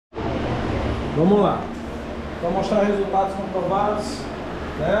Vamos lá. Vou mostrar resultados comprovados.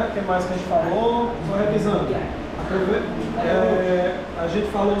 Né? O que mais que a gente falou? Só revisando. A gente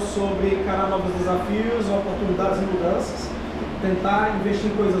falou sobre encarar novos desafios, oportunidades e mudanças. Tentar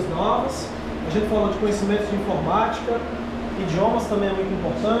investir em coisas novas. A gente falou de conhecimentos de informática. Idiomas também é muito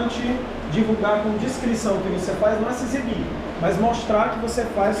importante. Divulgar com descrição o que você faz, não é se exibir, mas mostrar que você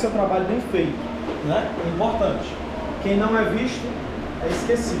faz o seu trabalho bem feito. Né? É importante. Quem não é visto é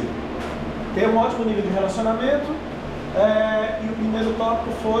esquecido. Ter um ótimo nível de relacionamento. E o primeiro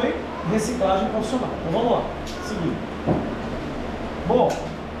tópico foi reciclagem profissional. Então vamos lá, seguindo. Bom,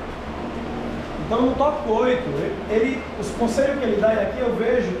 então no tópico 8, os conselhos que ele dá, e aqui eu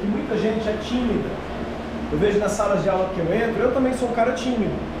vejo que muita gente é tímida. Eu vejo nas salas de aula que eu entro, eu também sou um cara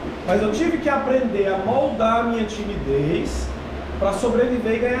tímido. Mas eu tive que aprender a moldar a minha timidez para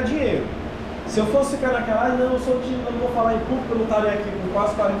sobreviver e ganhar dinheiro. Se eu fosse ficar naquela, não, eu sou tímido, eu não vou falar em público, eu não estaria aqui com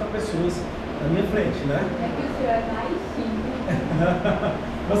quase 40 pessoas na minha frente, né? É que o senhor é baixinho.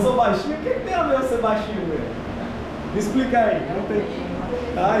 Eu sou baixinho? O que tem a ver eu ser baixinho, velho? Me explica aí. Não tem...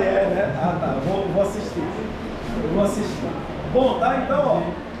 Ah, é, né? Ah, tá. Vou assistir. Vou assistir. Bom, tá? Então, ó.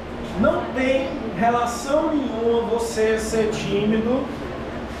 Não tem relação nenhuma você ser tímido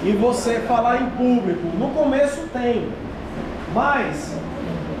e você falar em público. No começo tem. Mas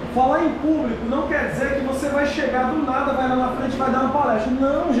falar em público não quer dizer que você vai chegar do nada, vai lá na frente e vai dar uma palestra.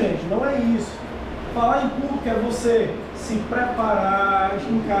 Não, gente, não é isso. Falar em público é você se preparar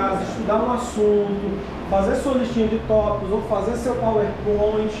em casa, estudar um assunto, fazer sua listinha de tópicos ou fazer seu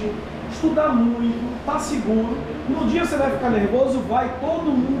PowerPoint, estudar muito, tá seguro. No dia você vai ficar nervoso, todo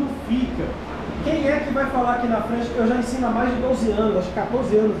mundo fica. Quem é que vai falar aqui na frente? Eu já ensino há mais de 12 anos, acho que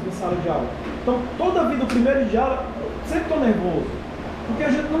 14 anos em sala de aula. Então, toda a vida, o primeiro dia de aula, eu sempre estou nervoso. Porque a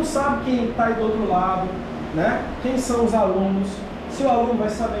gente não sabe quem está aí do outro lado, né? Quem são os alunos, se o aluno vai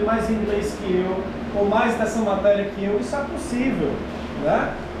saber mais inglês que eu, ou mais dessa matéria que eu, isso é possível,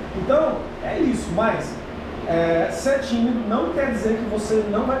 né? Então, é isso, mas ser tímido não quer dizer que você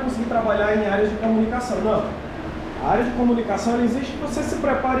não vai conseguir trabalhar em áreas de comunicação, não. A área de comunicação ela existe que você se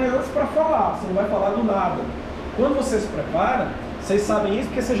prepare antes para falar, você não vai falar do nada. Quando você se prepara, vocês sabem isso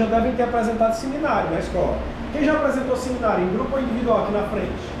porque vocês já devem ter apresentado seminário na escola. Quem já apresentou seminário, em grupo ou individual aqui na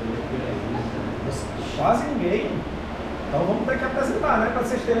frente? Quase ninguém. Então vamos ter que apresentar, né, para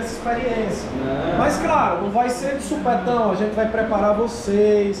vocês terem essa experiência. Mas claro, não vai ser de supetão, a gente vai preparar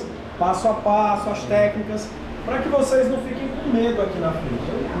vocês, passo a passo, as técnicas, para que vocês não fiquem com medo aqui na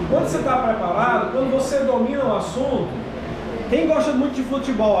frente. Quando você está preparado, quando você domina o assunto, quem gosta muito de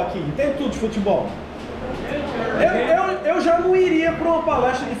futebol aqui? Entende tudo de futebol? Eu já não iria para uma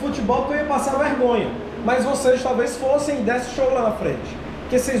palestra de futebol porque eu ia passar vergonha. Mas vocês talvez fossem e desse show lá na frente.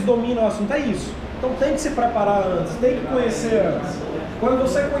 Porque vocês dominam o assunto, é isso. Então tem que se preparar antes, tem que conhecer antes. Quando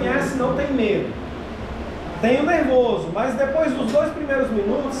você conhece, não tem medo. Tem o nervoso, mas depois dos 2 primeiros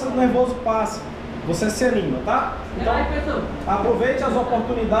minutos, o nervoso passa. Você se anima, tá? Então, aproveite as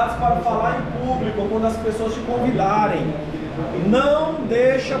oportunidades para falar em público, quando as pessoas te convidarem. Não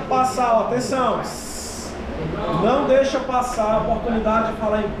deixa passar, ó, atenção. Não deixa passar a oportunidade de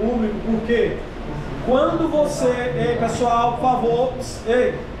falar em público, porque quando você... Ei, pessoal,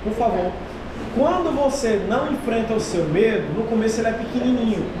 por favor. Quando você não enfrenta o seu medo, no começo ele é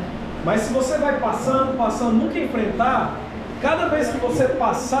pequenininho. Mas se você vai passando, nunca enfrentar, cada vez que você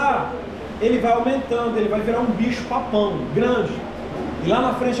passar, ele vai aumentando, ele vai virar um bicho papão, grande. E lá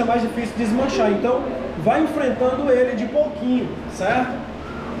na frente é mais difícil desmanchar. Então, vai enfrentando ele de pouquinho, certo?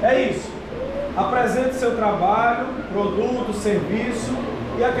 É isso. Apresente seu trabalho, produto, serviço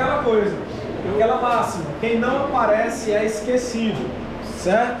e aquela coisa, aquela máxima. Quem não aparece é esquecido,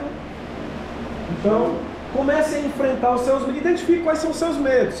 certo? Então, comece a enfrentar os seus medos. Identifique quais são os seus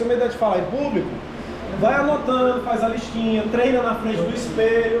medos. Seu medo é de falar em público? Vai anotando, faz a listinha, treina na frente do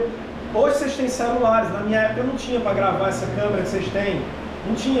espelho. Hoje vocês têm celulares. Na minha época eu não tinha para gravar essa câmera que vocês têm.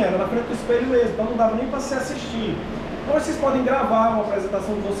 Não tinha, era na frente do espelho mesmo. Então não dava nem para se assistir. Então vocês podem gravar uma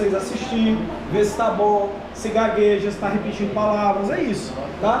apresentação de vocês, assistir, ver se está bom, se gagueja, se está repetindo palavras. É isso,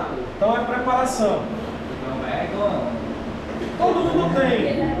 tá? Então é preparação. Todo mundo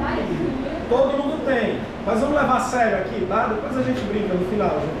tem. Todo mundo tem. Mas vamos levar a sério aqui, tá? Depois a gente brinca no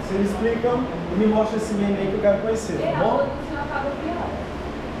final, gente. Vocês explicam e me mostram esse meme aí que eu quero conhecer, tá bom?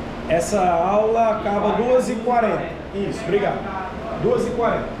 Essa aula acaba 2h40. Isso, obrigado.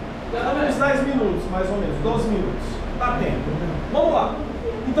 2h40. Então, uns 10 minutos, mais ou menos. 12 minutos. Tá tempo. Vamos lá.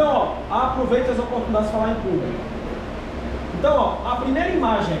 Então, ó, aproveita as oportunidades de falar em público. Então, ó, a primeira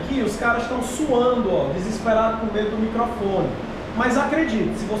imagem aqui, os caras estão suando, ó, desesperados com medo do microfone. Mas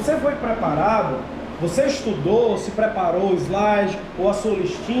acredite, se você foi preparado, você estudou, se preparou o slide ou a sua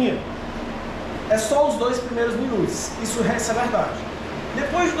listinha, é só os 2 primeiros minutos. Isso é verdade.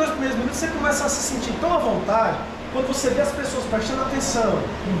 Depois dos 2 primeiros minutos, você começa a se sentir tão à vontade quando você vê as pessoas prestando atenção,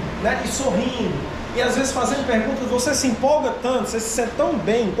 né, e sorrindo, e às vezes fazendo perguntas, você se empolga tanto, você se sente tão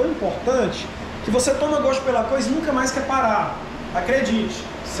bem, tão importante, que você toma gosto pela coisa e nunca mais quer parar. Acredite,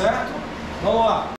 certo? Vamos lá.